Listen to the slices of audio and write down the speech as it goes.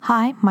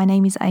Hi, my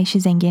name is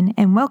Aisha Zengin,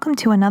 and welcome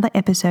to another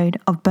episode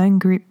of Bone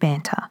Group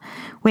Banter.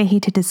 We're here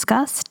to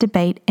discuss,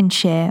 debate, and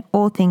share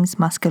all things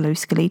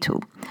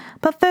musculoskeletal.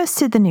 But first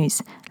to the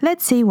news.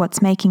 Let's see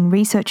what's making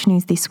research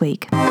news this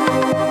week.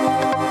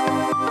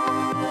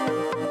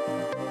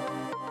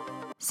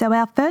 So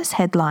our first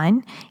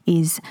headline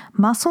is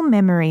Muscle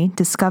Memory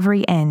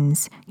Discovery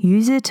Ends,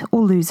 Use It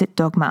or Lose It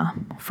Dogma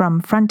from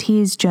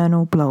Frontiers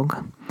Journal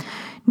blog.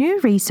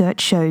 New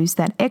research shows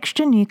that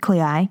extra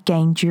nuclei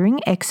gained during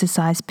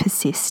exercise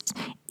persists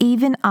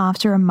even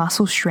after a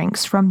muscle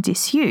shrinks from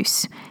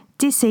disuse,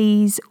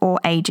 disease, or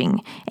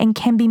aging, and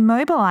can be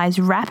mobilized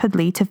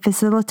rapidly to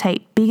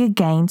facilitate bigger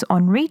gains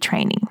on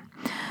retraining.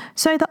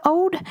 So the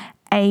old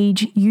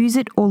age, use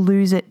it or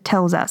lose it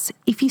tells us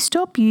if you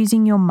stop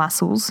using your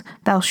muscles,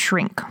 they'll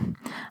shrink.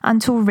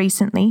 Until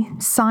recently,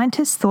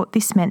 scientists thought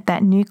this meant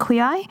that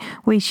nuclei,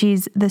 which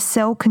is the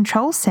cell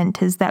control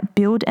centers that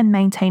build and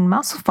maintain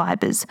muscle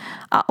fibers,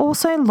 are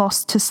also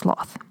lost to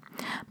sloth.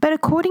 But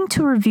according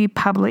to a review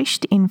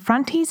published in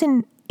Frontiers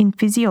in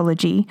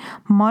Physiology,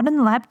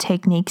 modern lab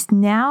techniques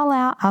now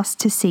allow us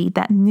to see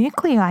that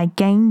nuclei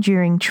gained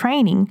during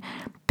training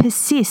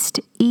persist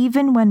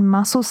even when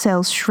muscle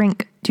cells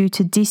shrink due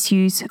to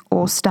disuse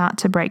or start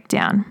to break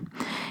down.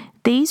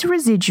 These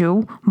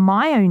residual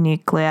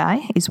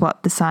myonuclei, is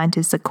what the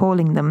scientists are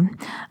calling them,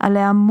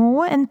 allow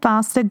more and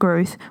faster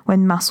growth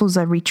when muscles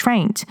are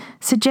retrained,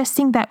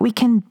 suggesting that we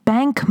can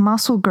bank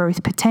muscle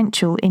growth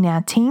potential in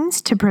our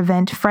teens to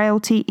prevent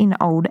frailty in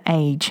old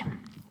age.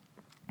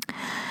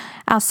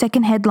 Our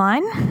second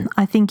headline,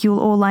 I think you'll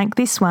all like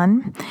this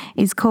one,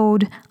 is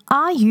called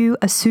Are You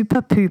a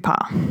Super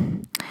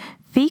Pooper?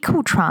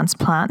 Fecal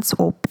transplants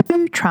or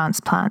poo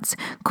transplants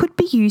could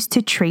be used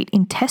to treat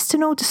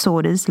intestinal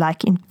disorders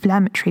like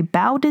inflammatory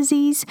bowel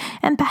disease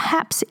and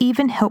perhaps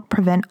even help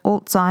prevent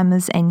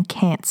Alzheimer's and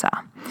cancer.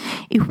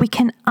 If we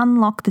can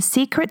unlock the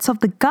secrets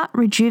of the gut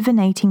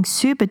rejuvenating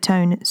super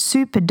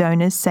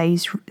donors,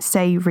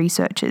 say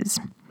researchers.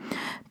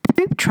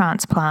 Poop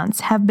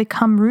transplants have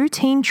become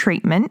routine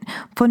treatment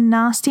for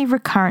nasty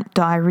recurrent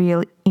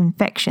diarrheal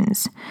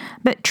infections,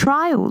 but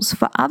trials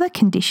for other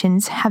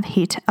conditions have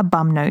hit a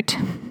bum note.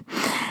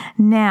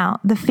 Now,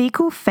 the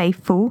fecal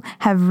faithful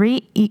have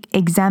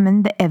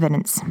re-examined the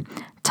evidence.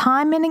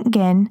 Time and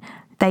again,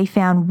 they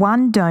found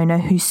one donor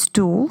whose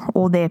stool,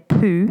 or their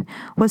poo,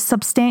 was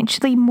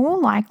substantially more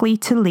likely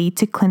to lead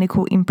to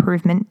clinical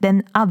improvement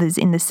than others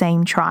in the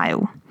same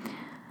trial.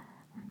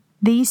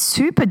 These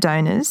super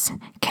donors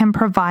can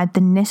provide the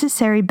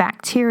necessary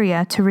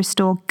bacteria to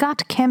restore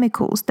gut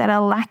chemicals that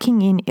are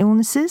lacking in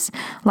illnesses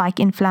like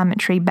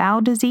inflammatory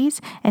bowel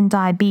disease and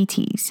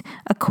diabetes,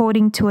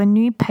 according to a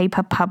new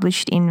paper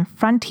published in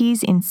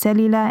Frontiers in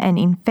Cellular and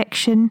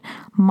Infection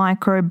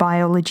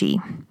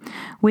Microbiology.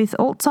 With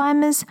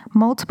Alzheimer's,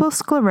 multiple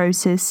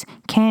sclerosis,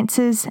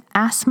 cancers,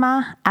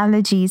 asthma,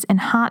 allergies,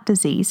 and heart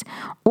disease,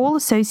 all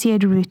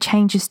associated with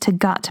changes to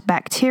gut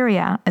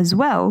bacteria as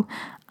well,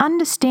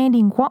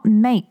 understanding what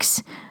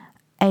makes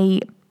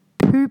a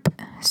poop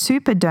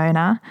super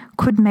donor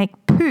could make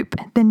poop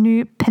the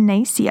new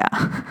panacea.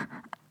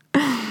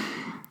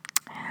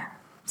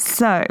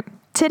 So,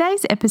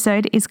 today's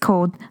episode is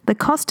called The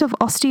Cost of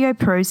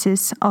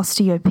Osteoporosis,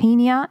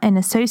 Osteopenia and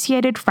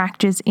Associated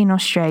Fractures in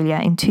Australia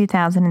in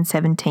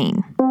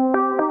 2017.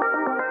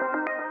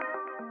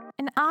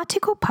 An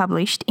article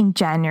published in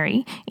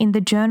January in the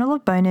Journal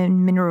of Bone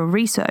and Mineral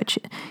Research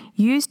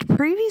used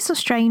previous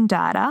Australian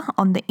data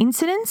on the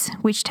incidence,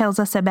 which tells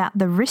us about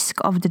the risk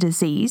of the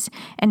disease,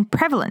 and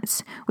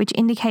prevalence, which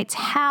indicates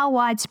how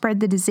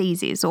widespread the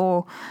disease is,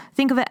 or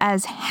think of it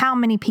as how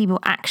many people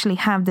actually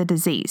have the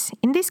disease,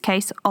 in this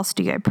case,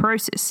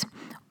 osteoporosis,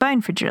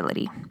 bone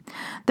fragility.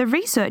 The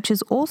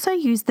researchers also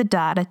used the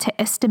data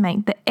to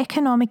estimate the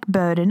economic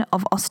burden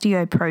of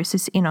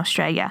osteoporosis in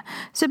Australia.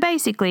 So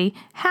basically,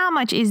 how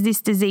much is this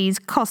disease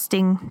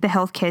costing the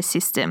healthcare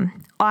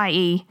system,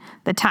 i.e.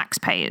 the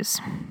taxpayers?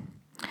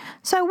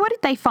 So what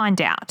did they find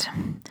out?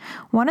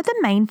 One of the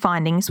main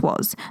findings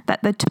was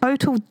that the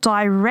total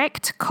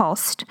direct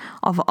cost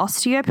of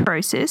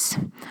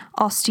osteoporosis,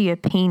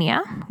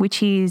 osteopenia,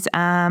 which is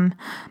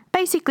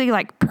basically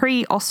like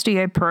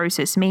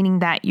pre-osteoporosis, meaning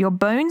that your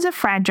bones are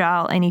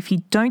fragile and if you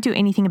don't do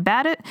anything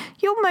about it,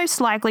 you'll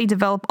most likely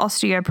develop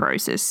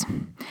osteoporosis.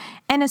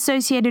 And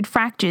associated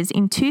fractures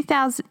in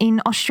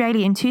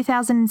Australia in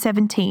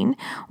 2017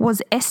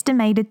 was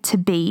estimated to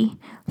be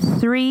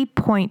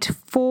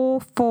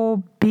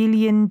 $3.44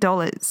 billion.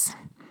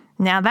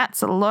 Now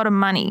that's a lot of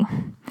money.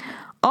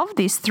 Of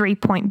this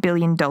 $3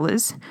 billion,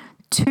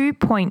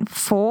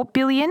 $2.4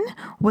 billion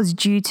was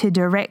due to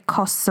direct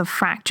costs of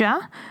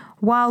fracture,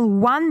 while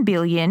 $1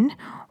 billion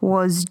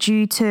was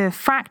due to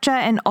fracture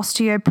and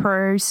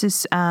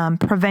osteoporosis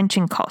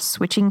prevention costs,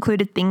 which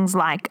included things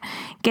like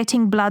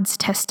getting bloods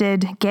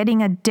tested,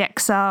 getting a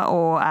DEXA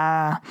or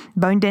a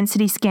bone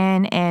density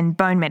scan, and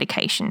bone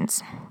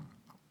medications.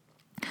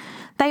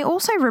 They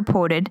also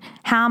reported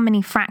how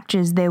many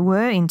fractures there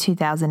were in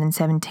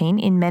 2017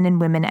 in men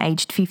and women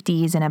aged 50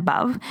 years and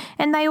above,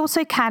 and they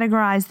also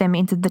categorised them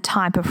into the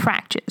type of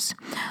fractures.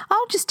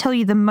 I'll just tell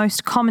you the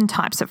most common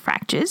types of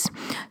fractures.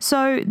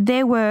 So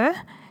there were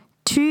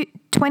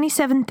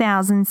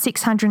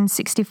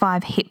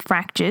 27,665 hip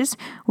fractures,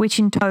 which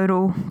in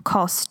total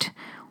cost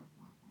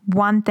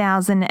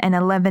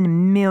 $1,011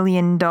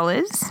 million,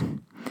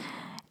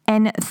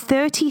 and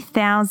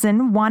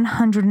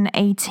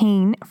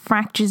 30,118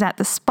 fractures at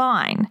the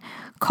spine,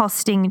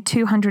 costing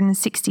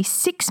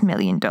 $266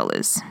 million.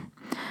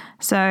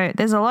 So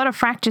there's a lot of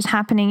fractures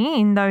happening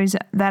in those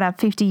that are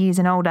 50 years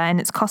and older,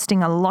 and it's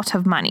costing a lot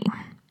of money.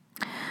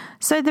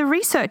 So the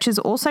researchers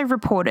also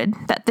reported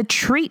that the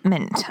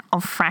treatment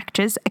of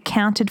fractures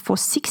accounted for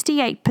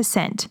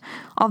 68%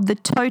 of the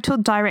total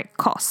direct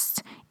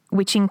costs,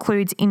 which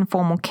includes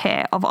informal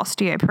care of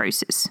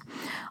osteoporosis.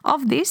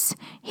 Of this,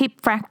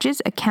 hip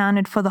fractures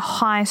accounted for the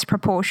highest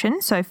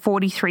proportion, so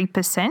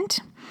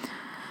 43%.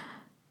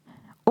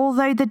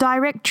 Although the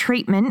direct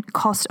treatment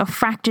cost of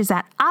fractures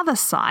at other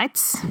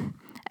sites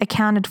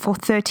accounted for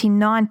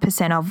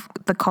 39% of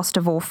the cost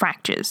of all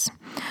fractures.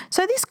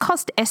 So this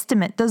cost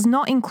estimate does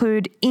not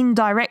include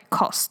indirect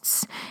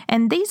costs,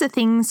 and these are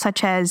things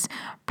such as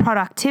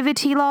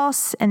productivity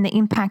loss and the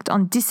impact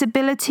on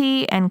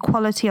disability and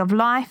quality of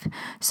life.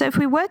 So if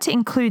we were to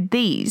include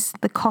these,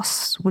 the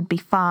costs would be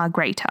far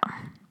greater.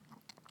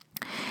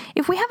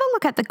 If we have a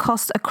look at the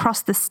costs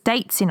across the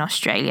states in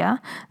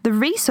Australia, the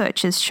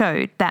researchers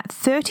showed that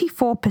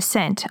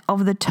 34%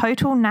 of the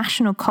total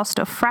national cost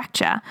of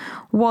fracture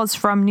was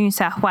from New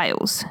South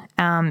Wales,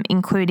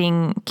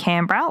 including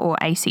Canberra or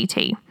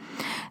ACT.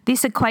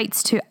 This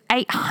equates to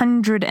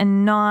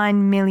 $809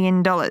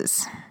 million.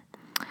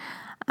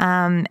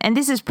 And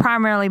this is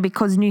primarily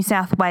because New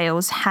South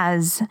Wales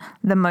has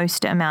the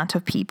most amount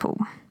of people.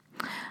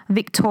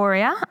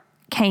 Victoria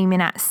came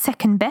in at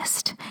second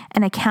best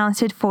and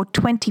accounted for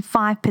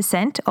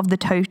 25% of the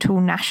total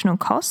national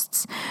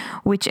costs,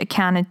 which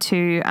accounted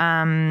to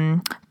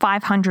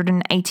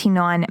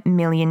 $589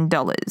 million.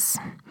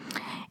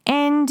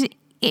 And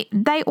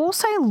they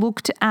also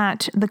looked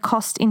at the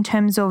cost in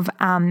terms of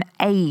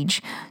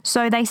age.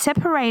 So they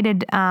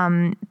separated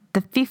the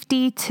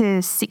 50 to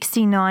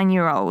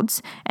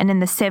 69-year-olds and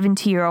then the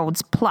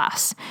 70-year-olds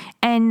plus.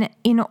 And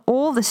in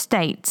all the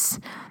states,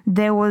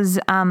 there was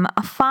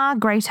a far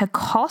greater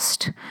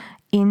cost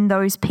in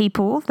those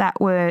people that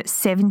were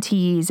 70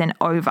 years and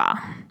over.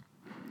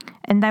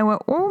 And they were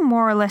all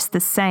more or less the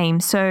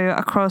same. So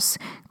across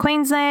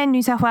Queensland,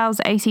 New South Wales,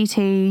 ACT,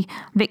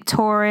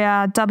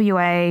 Victoria,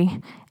 WA,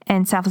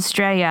 and South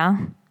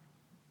Australia,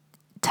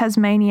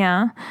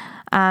 Tasmania,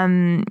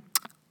 the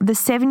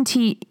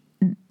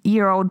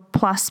 70-year-old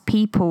plus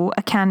people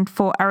account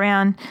for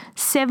around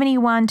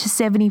 71 to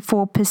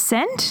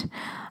 74%.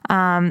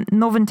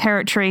 Northern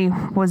Territory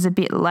was a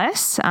bit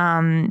less.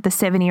 The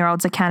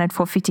 70-year-olds accounted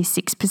for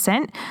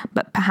 56%,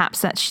 but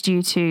perhaps that's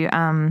due to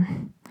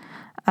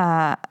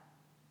a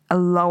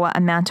lower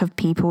amount of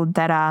people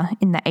that are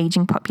in the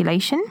aging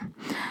population.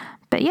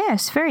 But yeah,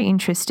 it's very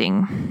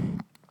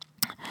interesting.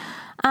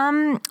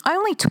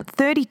 Only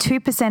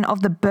 32%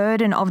 of the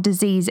burden of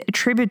disease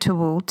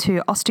attributable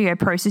to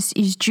osteoporosis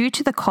is due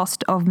to the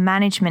cost of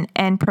management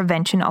and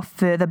prevention of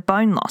further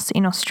bone loss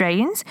in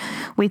Australians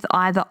with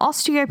either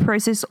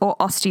osteoporosis or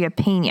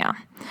osteopenia.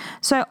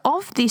 So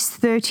of this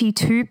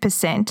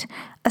 32%,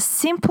 a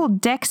simple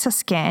DEXA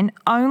scan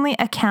only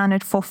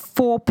accounted for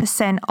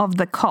 4% of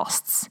the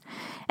costs.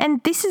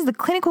 And this is the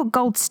clinical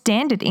gold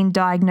standard in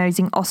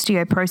diagnosing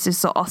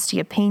osteoporosis or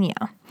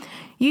osteopenia.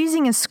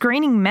 Using a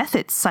screening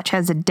method such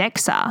as a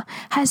DEXA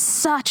has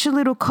such a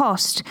little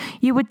cost,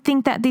 you would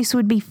think that this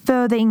would be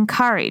further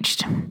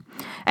encouraged.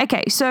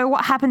 Okay, so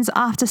what happens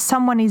after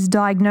someone is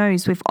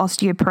diagnosed with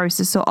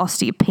osteoporosis or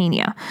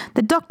osteopenia?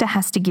 The doctor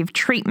has to give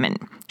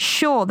treatment.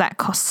 Sure, that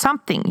costs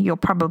something, you're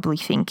probably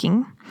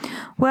thinking.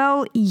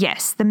 Well,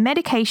 yes, the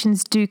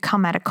medications do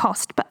come at a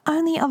cost, but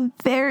only a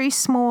very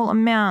small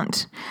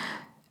amount.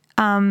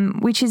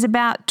 Which is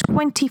about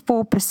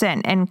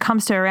 24% and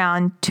comes to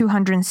around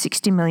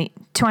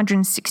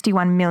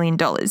 $261 million.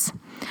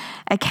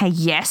 Okay,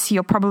 yes,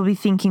 you're probably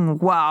thinking,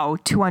 wow,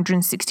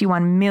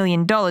 $261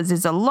 million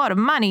is a lot of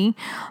money,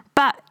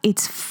 but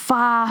it's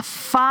far,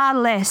 far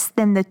less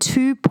than the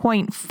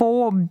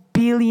 $2.4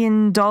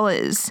 billion.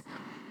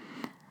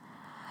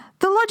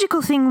 The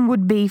logical thing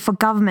would be for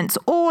governments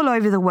all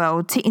over the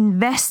world to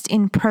invest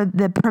in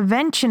the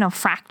prevention of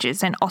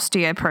fractures and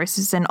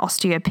osteoporosis and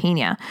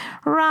osteopenia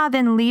rather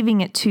than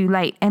leaving it too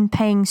late and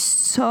paying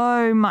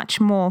so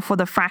much more for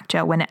the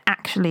fracture when it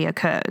actually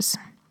occurs.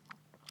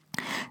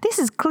 This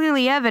is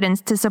clearly evidence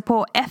to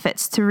support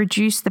efforts to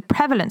reduce the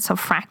prevalence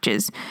of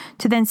fractures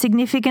to then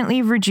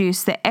significantly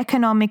reduce the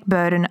economic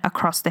burden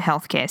across the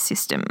healthcare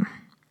system.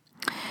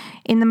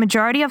 In the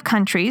majority of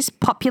countries,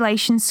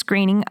 population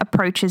screening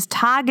approaches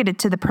targeted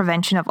to the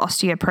prevention of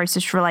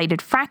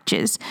osteoporosis-related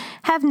fractures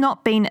have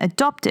not been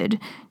adopted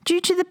due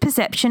to the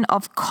perception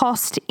of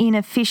cost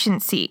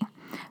inefficiency.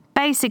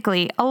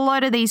 Basically, a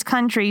lot of these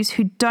countries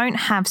who don't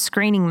have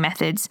screening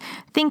methods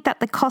think that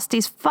the cost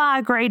is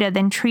far greater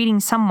than treating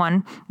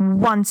someone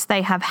once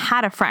they have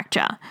had a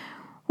fracture,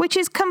 which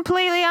is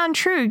completely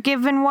untrue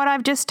given what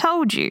I've just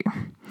told you.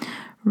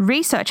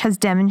 Research has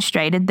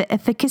demonstrated the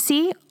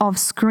efficacy of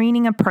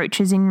screening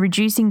approaches in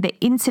reducing the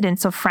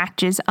incidence of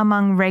fractures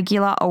among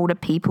regular older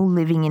people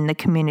living in the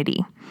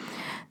community.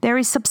 There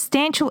is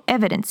substantial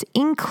evidence,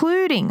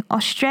 including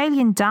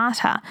Australian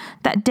data,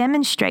 that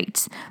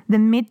demonstrates the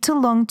mid to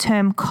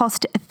long-term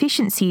cost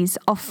efficiencies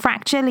of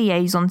fracture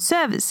liaison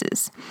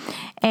services.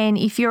 And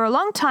if you're a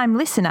long-time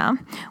listener,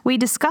 we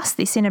discussed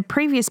this in a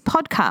previous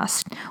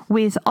podcast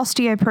with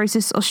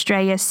Osteoporosis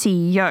Australia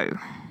CEO.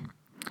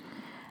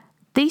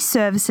 These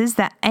services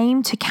that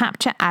aim to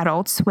capture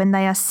adults when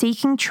they are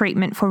seeking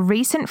treatment for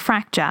recent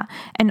fracture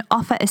and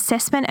offer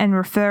assessment and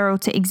referral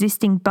to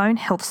existing bone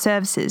health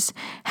services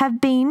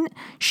have been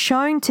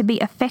shown to be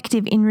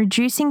effective in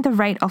reducing the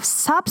rate of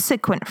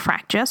subsequent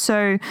fracture,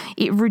 so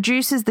it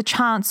reduces the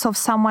chance of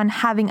someone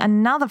having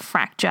another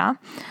fracture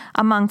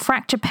among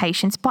fracture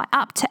patients by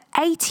up to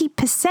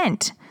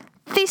 80%.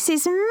 This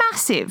is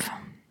massive.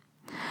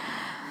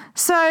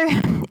 So,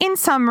 in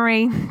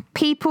summary,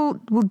 people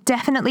will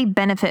definitely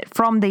benefit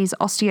from these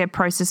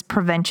osteoporosis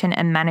prevention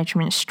and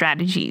management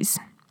strategies.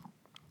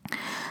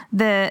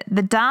 The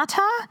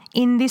data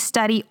in this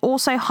study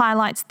also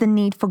highlights the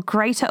need for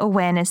greater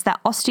awareness that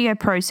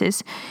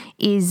osteoporosis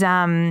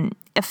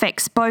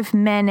affects both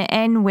men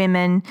and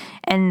women,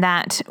 and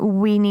that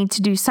we need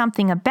to do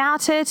something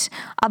about it.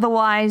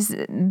 Otherwise,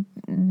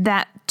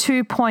 that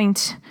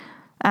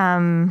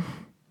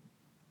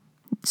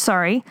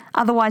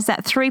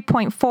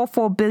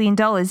 $3.44 billion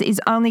is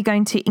only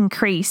going to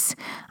increase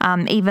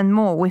even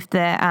more with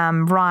the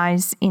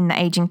rise in the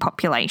aging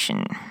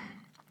population.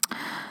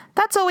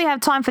 That's all we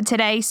have time for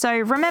today, so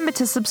remember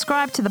to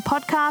subscribe to the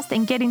podcast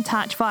and get in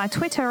touch via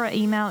Twitter or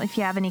email if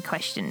you have any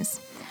questions.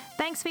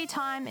 Thanks for your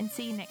time and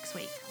see you next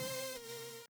week.